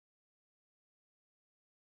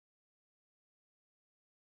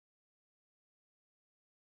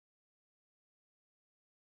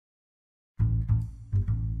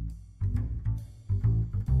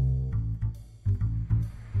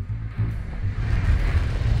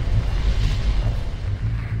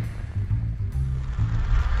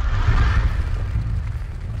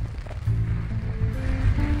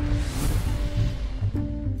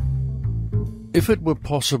If it were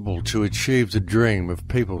possible to achieve the dream of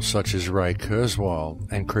people such as Ray Kurzweil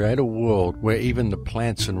and create a world where even the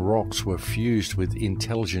plants and rocks were fused with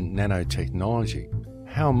intelligent nanotechnology,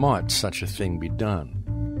 how might such a thing be done?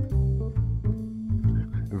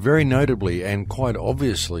 Very notably, and quite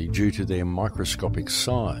obviously due to their microscopic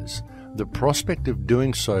size, the prospect of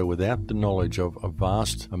doing so without the knowledge of a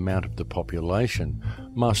vast amount of the population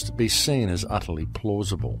must be seen as utterly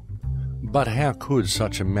plausible. But how could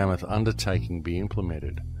such a mammoth undertaking be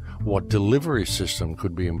implemented? What delivery system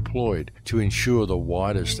could be employed to ensure the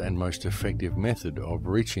widest and most effective method of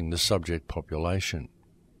reaching the subject population?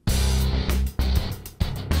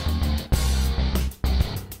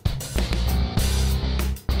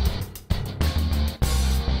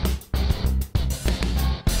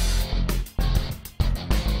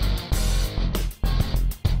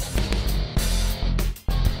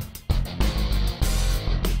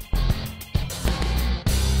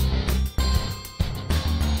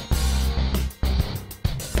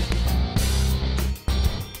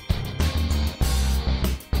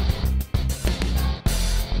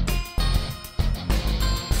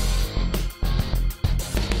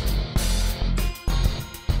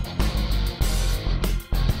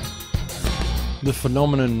 The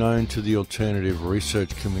phenomenon known to the alternative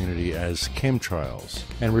research community as chemtrails,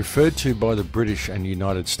 and referred to by the British and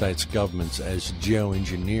United States governments as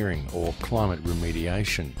geoengineering or climate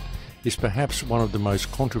remediation, is perhaps one of the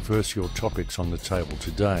most controversial topics on the table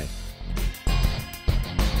today.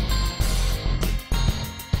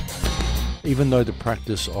 Even though the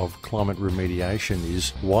practice of climate remediation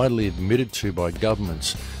is widely admitted to by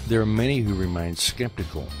governments, there are many who remain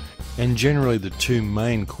sceptical. And generally the two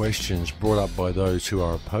main questions brought up by those who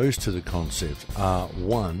are opposed to the concept are,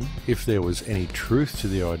 one, if there was any truth to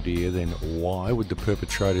the idea, then why would the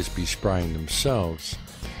perpetrators be spraying themselves?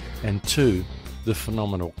 And two, the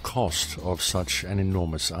phenomenal cost of such an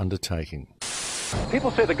enormous undertaking. People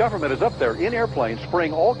say the government is up there in airplanes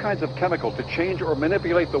spraying all kinds of chemicals to change or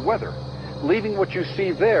manipulate the weather, leaving what you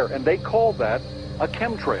see there, and they call that a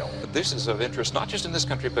chemtrail. This is of interest not just in this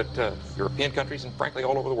country, but European countries and frankly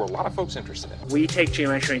all over the world. A lot of folks interested in it. We take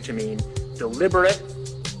geoengineering to mean deliberate,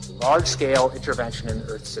 large-scale intervention in the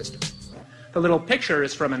Earth system. The little picture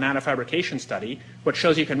is from a nanofabrication study, which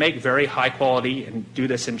shows you can make very high quality and do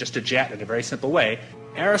this in just a jet in a very simple way.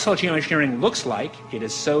 Aerosol geoengineering looks like it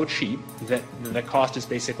is so cheap that the cost is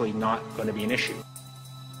basically not going to be an issue.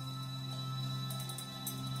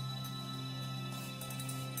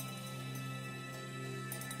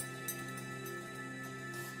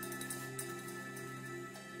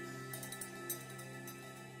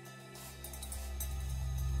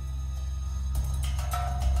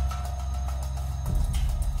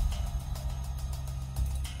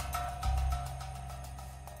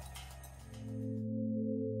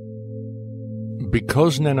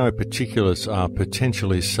 Because nanoparticulates are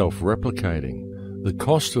potentially self-replicating, the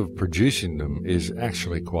cost of producing them is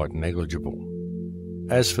actually quite negligible.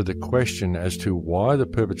 As for the question as to why the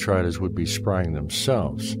perpetrators would be spraying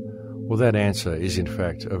themselves, well, that answer is in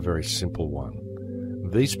fact a very simple one.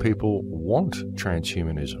 These people want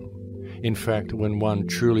transhumanism. In fact, when one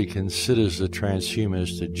truly considers the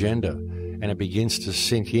transhumanist agenda and it begins to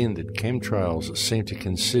sink in that chemtrails seem to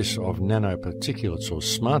consist of nanoparticulates or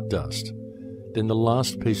smart dust, then the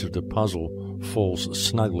last piece of the puzzle falls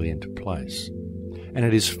snugly into place. And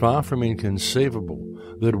it is far from inconceivable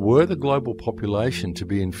that were the global population to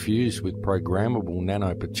be infused with programmable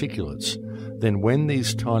nanoparticulates, then when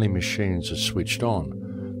these tiny machines are switched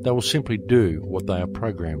on, they will simply do what they are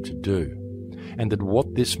programmed to do. And that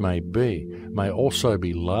what this may be may also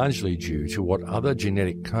be largely due to what other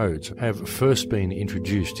genetic codes have first been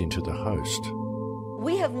introduced into the host.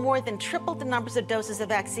 We have more than tripled the numbers of doses of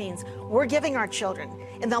vaccines we're giving our children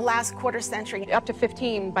in the last quarter century. Up to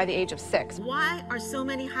 15 by the age of 6. Why are so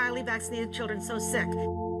many highly vaccinated children so sick?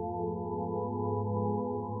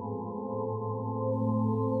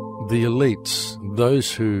 The elites,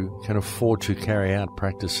 those who can afford to carry out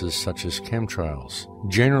practices such as chemtrails,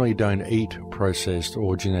 generally don't eat processed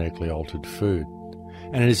or genetically altered food,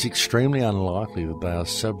 and it is extremely unlikely that they are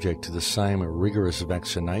subject to the same rigorous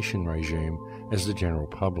vaccination regime as the general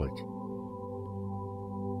public.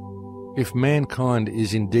 If mankind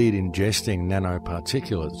is indeed ingesting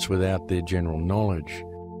nanoparticulates without their general knowledge,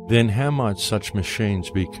 then how might such machines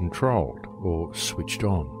be controlled or switched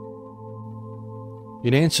on?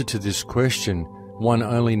 In answer to this question, one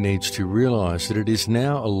only needs to realize that it is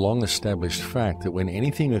now a long-established fact that when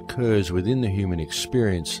anything occurs within the human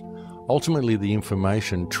experience, ultimately the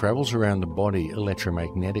information travels around the body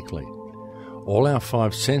electromagnetically. All our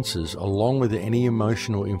 5 senses, along with any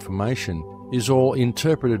emotional information, is all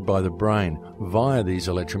interpreted by the brain via these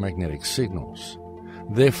electromagnetic signals.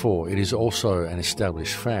 Therefore, it is also an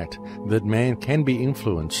established fact that man can be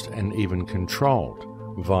influenced and even controlled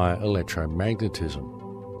via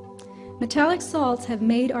electromagnetism. Metallic salts have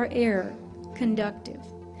made our air conductive.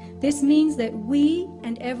 This means that we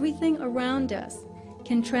and everything around us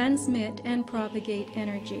can transmit and propagate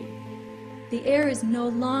energy. The air is no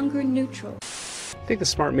longer neutral. I think the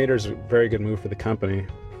smart meter is a very good move for the company,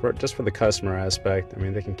 just for the customer aspect. I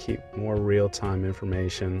mean, they can keep more real-time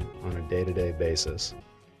information on a day-to-day basis.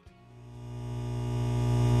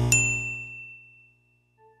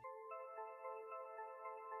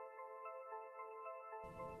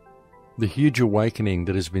 The huge awakening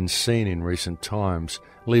that has been seen in recent times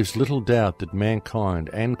leaves little doubt that mankind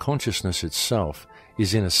and consciousness itself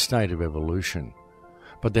is in a state of evolution.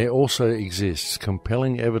 But there also exists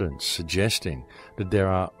compelling evidence suggesting that there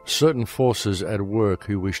are certain forces at work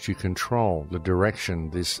who wish to control the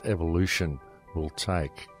direction this evolution will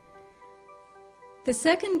take. The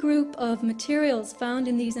second group of materials found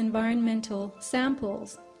in these environmental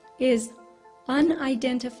samples is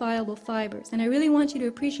unidentifiable fibers. And I really want you to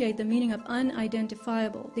appreciate the meaning of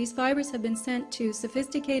unidentifiable. These fibers have been sent to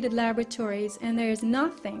sophisticated laboratories, and there is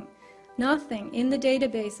nothing in the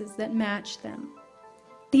databases that match them.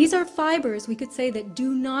 These are fibers, we could say, that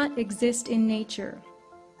do not exist in nature.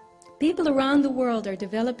 People around the world are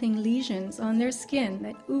developing lesions on their skin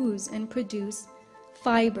that ooze and produce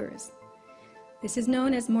fibers. This is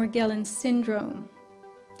known as Morgellons syndrome.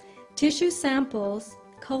 Tissue samples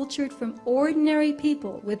cultured from ordinary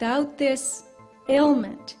people without this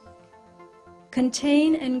ailment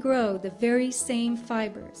contain and grow the very same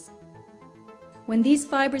fibers. When these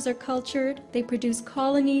fibers are cultured, they produce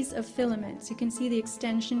colonies of filaments. You can see the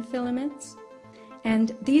extension filaments.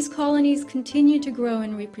 And these colonies continue to grow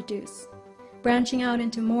and reproduce, branching out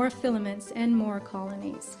into more filaments and more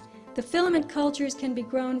colonies. The filament cultures can be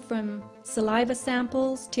grown from saliva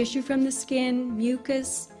samples, tissue from the skin,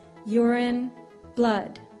 mucus, urine,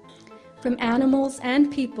 blood, from animals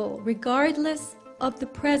and people, regardless of the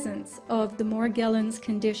presence of the Morgellons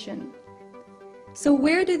condition. So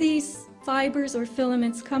where do these fibers or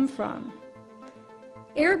filaments come from?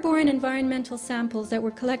 Airborne environmental samples that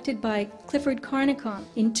were collected by Clifford Carnicom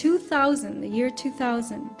in 2000, the year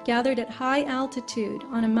 2000, gathered at high altitude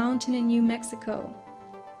on a mountain in New Mexico,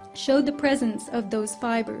 showed the presence of those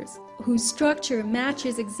fibers, whose structure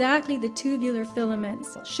matches exactly the tubular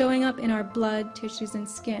filaments showing up in our blood, tissues, and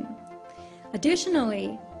skin.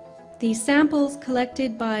 Additionally, the samples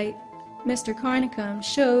collected by Mr. Carnicom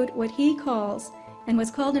showed what he calls, and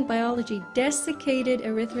what's called in biology, desiccated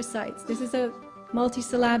erythrocytes. This is a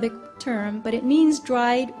multisyllabic term, but it means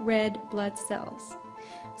dried red blood cells.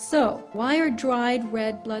 So, why are dried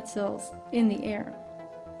red blood cells in the air?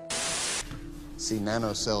 See,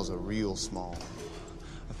 nanocells are real small,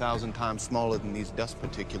 1,000 times smaller than these dust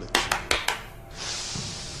particulates.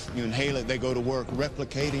 You inhale it, they go to work,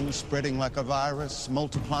 replicating, spreading like a virus,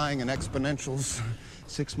 multiplying in exponentials.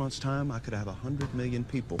 6 months' time, I could have 100 million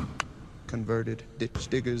people converted, ditch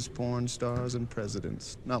diggers, porn stars, and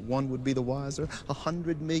presidents. Not one would be the wiser.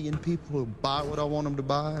 100 million people who buy what I want them to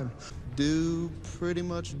buy and do pretty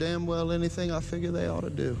much damn well anything I figure they ought to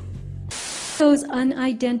do. Those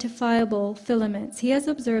unidentifiable filaments, he has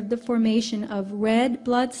observed the formation of red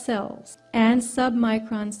blood cells and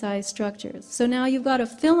submicron-sized structures. So now you've got a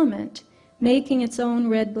filament making its own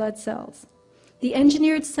red blood cells. The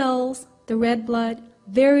engineered cells, the red blood,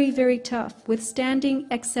 very, very tough, withstanding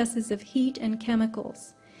excesses of heat and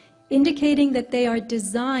chemicals, indicating that they are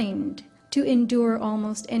designed to endure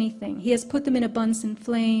almost anything. He has put them in a Bunsen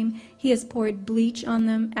flame, he has poured bleach on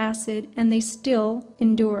them, acid, and they still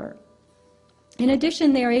endure. In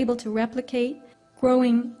addition, they are able to replicate,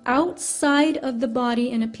 growing outside of the body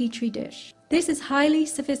in a petri dish. This is highly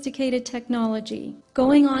sophisticated technology,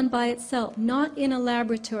 going on by itself, not in a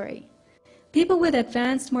laboratory. People with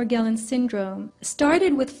advanced Morgellons syndrome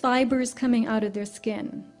started with fibers coming out of their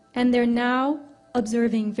skin, and they're now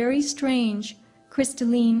observing very strange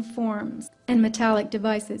crystalline forms and metallic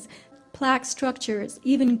devices, plaque structures,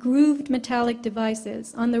 even grooved metallic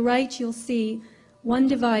devices. On the right, you'll see one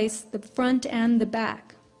device, the front and the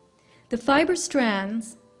back. The fiber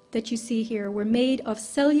strands that you see here were made of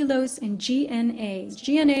cellulose and GNA.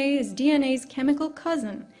 GNA is DNA's chemical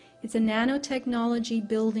cousin. It's a nanotechnology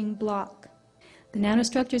building block. The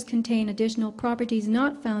nanostructures contain additional properties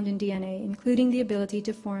not found in DNA, including the ability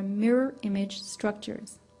to form mirror image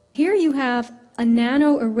structures. Here you have a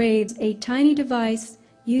nanoarray, a tiny device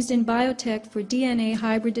used in biotech for DNA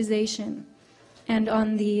hybridization. And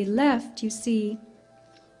on the left, you see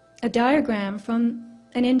a diagram from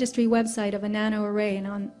an industry website of a nanoarray,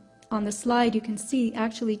 and on the slide you can see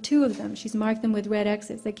actually 2 of them. She's marked them with red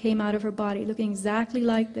X's that came out of her body, looking exactly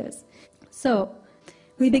like this. So,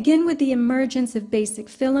 we begin with the emergence of basic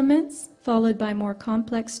filaments, followed by more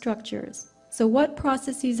complex structures. So what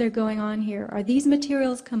processes are going on here? Are these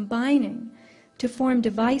materials combining to form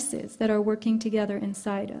devices that are working together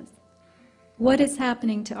inside us? What is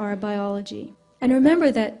happening to our biology? And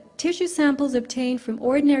remember that tissue samples obtained from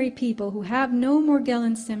ordinary people who have no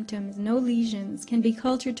Morgellons symptoms, no lesions, can be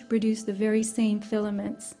cultured to produce the very same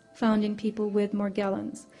filaments found in people with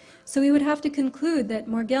Morgellons. So we would have to conclude that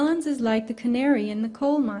Morgellons is like the canary in the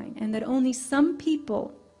coal mine, and that only some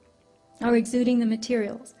people are exuding the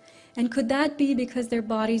materials. And could that be because their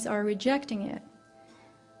bodies are rejecting it,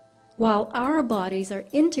 while our bodies are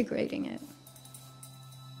integrating it?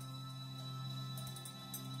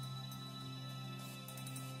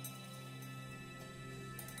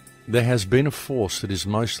 There has been a force that is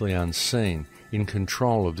mostly unseen in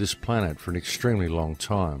control of this planet for an extremely long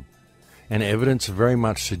time, and evidence very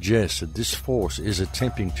much suggests that this force is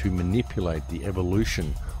attempting to manipulate the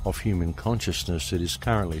evolution of human consciousness that is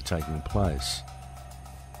currently taking place.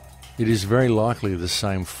 It is very likely the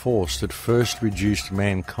same force that first reduced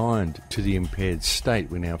mankind to the impaired state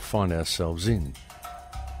we now find ourselves in,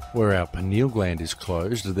 where our pineal gland is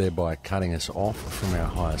closed, thereby cutting us off from our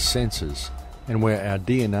higher senses, and where our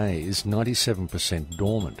DNA is 97%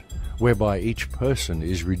 dormant, whereby each person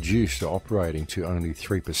is reduced to operating to only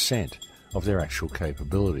 3% of their actual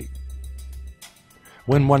capability.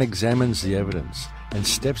 When one examines the evidence and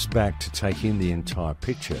steps back to take in the entire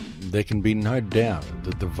picture, there can be no doubt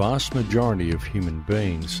that the vast majority of human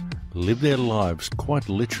beings live their lives quite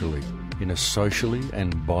literally in a socially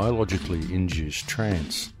and biologically induced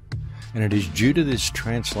trance. And it is due to this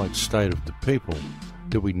trance-like state of the people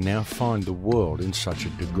that we now find the world in such a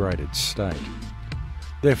degraded state.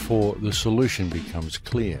 Therefore, the solution becomes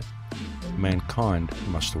clear. Mankind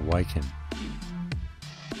must awaken.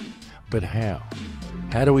 But how?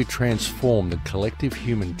 How do we transform the collective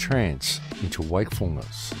human trance into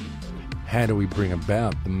wakefulness? How do we bring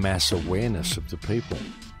about the mass awareness of the people?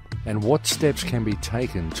 And what steps can be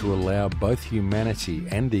taken to allow both humanity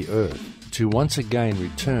and the earth to once again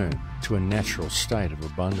return to a natural state of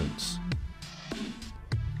abundance?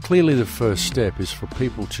 Clearly, the first step is for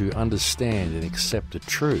people to understand and accept the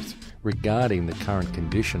truth regarding the current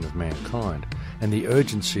condition of mankind and the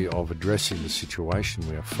urgency of addressing the situation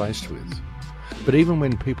we are faced with. But even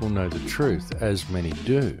when people know the truth, as many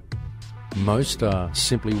do, most are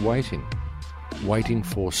simply waiting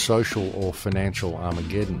for social or financial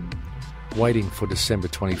Armageddon, waiting for December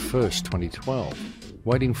 21st, 2012,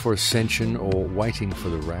 waiting for ascension, or waiting for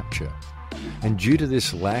the rapture. And due to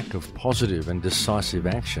this lack of positive and decisive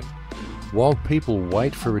action, while people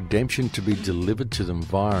wait for redemption to be delivered to them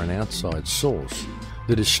via an outside source,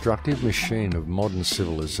 the destructive machine of modern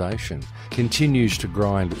civilization continues to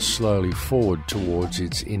grind slowly forward towards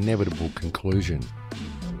its inevitable conclusion.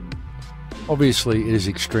 Obviously, it is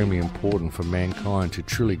extremely important for mankind to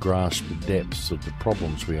truly grasp the depths of the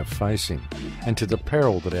problems we are facing, and to the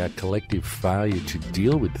peril that our collective failure to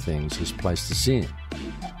deal with things has placed us in.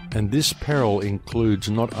 And this peril includes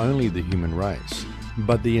not only the human race,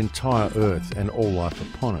 but the entire Earth and all life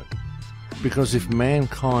upon it. Because if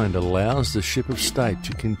mankind allows the ship of state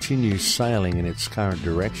to continue sailing in its current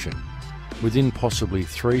direction, within possibly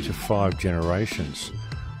 3 to 5 generations,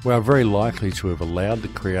 we are very likely to have allowed the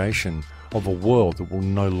creation of a world that will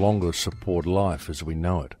no longer support life as we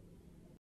know it.